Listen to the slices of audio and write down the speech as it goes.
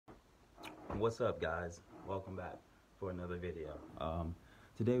What's up, guys? Welcome back for another video.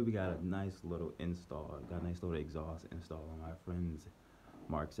 Today we got a nice little install. Got a nice little exhaust install on my friend's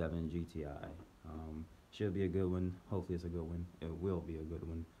MK7 GTI. Should be a good one. Hopefully it's a good one. It will be a good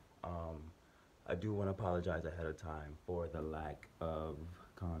one. I do want to apologize ahead of time for the lack of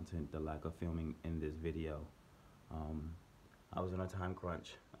content, the lack of filming in this video. I was on a time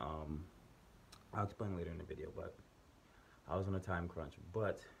crunch. I'll explain later in the video, but I was on a time crunch,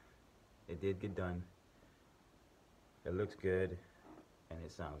 but it did get done. It looks good and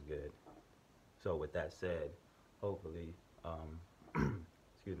it sounds good. So with that said, hopefully,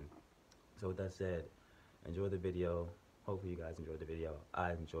 excuse me. So with that said, enjoy the video. Hopefully you guys enjoyed the video.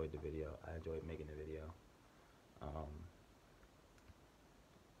 I enjoyed the video. I enjoyed making the video.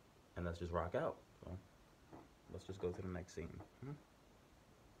 And let's just rock out. So let's just go to the next scene.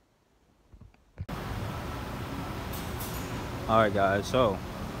 Alright guys, so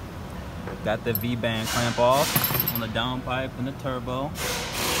got the V-band clamp off on the downpipe and the turbo.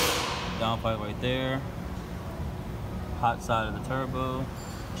 Downpipe right there. Hot side of the turbo.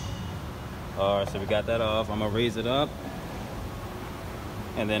 Alright, so we got that off. I'm gonna raise it up.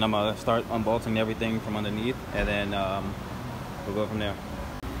 And then I'm gonna start unbolting everything from underneath. And then we'll go from there.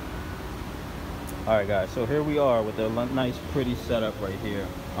 Alright guys, so here we are with a nice pretty setup right here.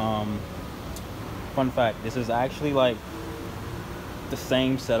 Fun fact, this is actually like the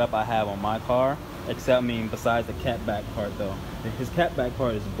same setup I have on my car, except besides the catback part though. His catback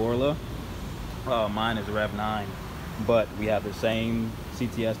part is Borla, mine is Rev 9, but we have the same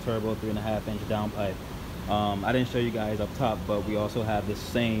CTS turbo 3.5-inch downpipe. I didn't show you guys up top, but we also have the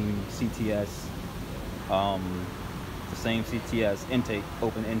same CTS, intake,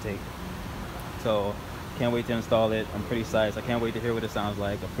 open intake. So can't wait to install it. I'm pretty psyched. I can't wait to hear what it sounds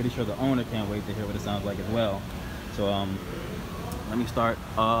like. I'm pretty sure the owner can't wait to hear what it sounds like as well. So let me start.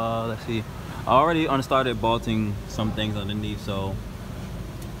 Let's see. I already started bolting some things underneath, so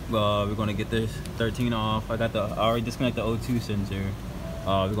we're gonna get this 13 off. I already disconnected the O2 sensor.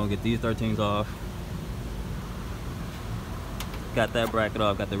 We're gonna get these 13s off. Got that bracket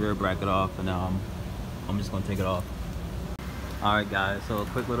off. Got the rear bracket off, and now I'm just gonna take it off. All right, guys. So a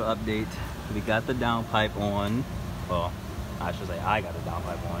quick little update. We got the downpipe on. Well, I should say I got the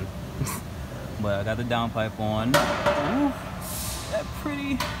downpipe on. But I got the downpipe on. Ooh, that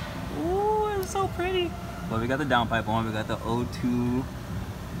pretty. Ooh, it's so pretty. Well, we got the downpipe on. We got the O2.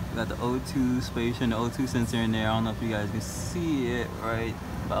 We got the O2 spacer and the O2 sensor in there. I don't know if you guys can see it right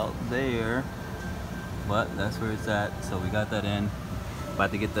about there, but that's where it's at. So we got that in.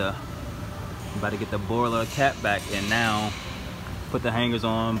 About to get the Borla cap back in now. Put the hangers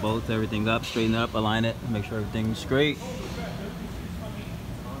on, bolt everything up, straighten it up, align it, make sure everything's straight.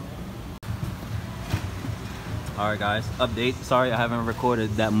 Alright guys, update. Sorry I haven't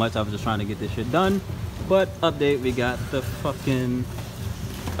recorded that much. I was just trying to get this shit done. But update, we got the fucking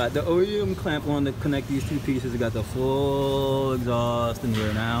the OEM clamp on to connect these two pieces. We got the full exhaust in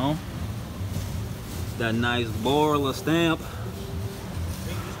here now. That nice Borla stamp.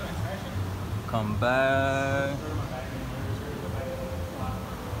 Come back.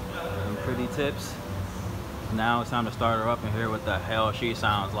 Pretty tips. Now it's time to start her up and hear what the hell she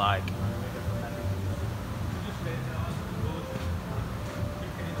sounds like.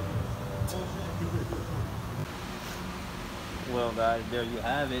 Well guys, there you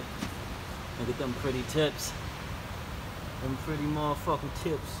have it. Look at them pretty tips. Them pretty motherfucking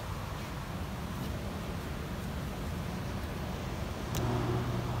tips.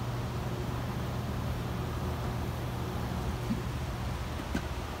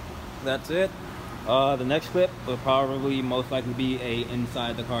 That's it. The next clip will probably most likely be a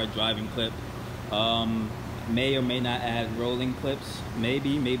inside the car driving clip. May or may not add rolling clips.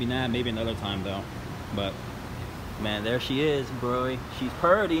 Maybe not. Maybe another time though. But man, there she is, bro. She's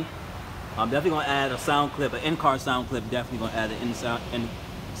purty. I'm definitely gonna add a sound clip, an in-car sound clip. Definitely gonna add an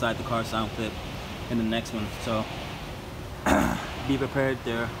inside the car sound clip in the next one. So be prepared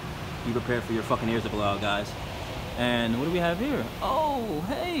there. Be prepared for your fucking ears to blow out, guys. And what do we have here? Oh,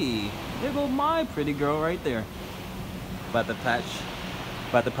 hey, there goes my pretty girl right there. About to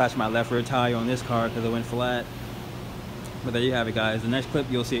patch my left rear tire on this car because it went flat. But there you have it, guys. The next clip,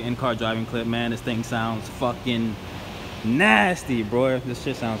 you'll see an in-car driving clip. Man, this thing sounds fucking nasty, bro. This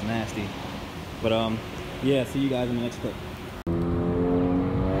shit sounds nasty. But yeah, see you guys in the next clip.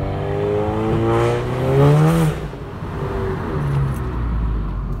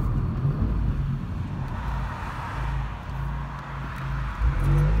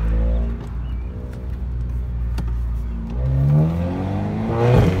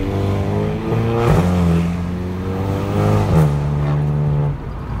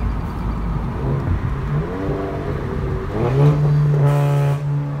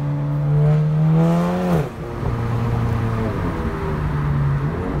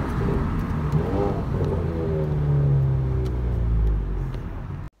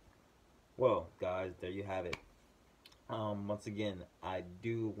 Well, guys, there you have it. Once again, I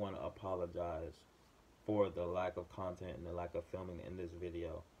do want to apologize for the lack of content and the lack of filming in this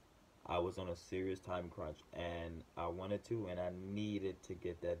video. I was on a serious time crunch and I wanted to and I needed to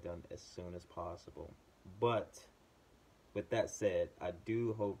get that done as soon as possible. But with that said, I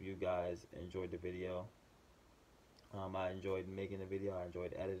do hope you guys enjoyed the video. I enjoyed making the video, I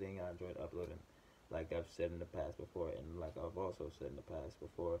enjoyed editing, I enjoyed uploading, like I've said in the past before, and like I've also said in the past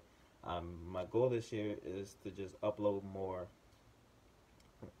before. My goal this year is to just upload more.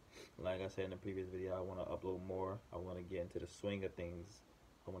 Like I said in the previous video, I want to upload more. I want to get into the swing of things.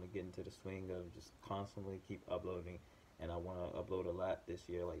 I want to get into the swing of just constantly keep uploading, and I want to upload a lot this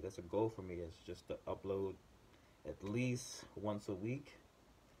year. Like that's a goal for me, is just to upload at least once a week,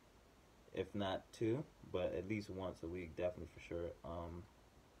 if not two, but at least once a week, definitely for sure.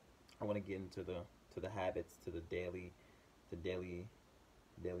 I want to get into the habits, to the daily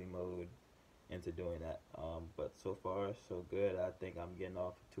mode into doing that. But so far so good. I think I'm getting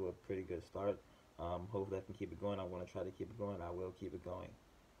off to a pretty good start. Hopefully I can keep it going. I want to try to keep it going. I will keep it going.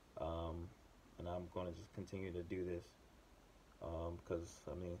 And I'm going to just continue to do this. Because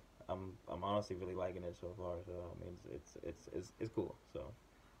I mean, I'm honestly really liking it so far. So I mean, it's cool. So,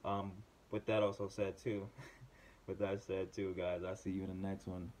 with that also said too, with that said too, guys, I see you in the next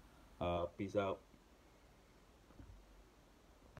one. Peace out.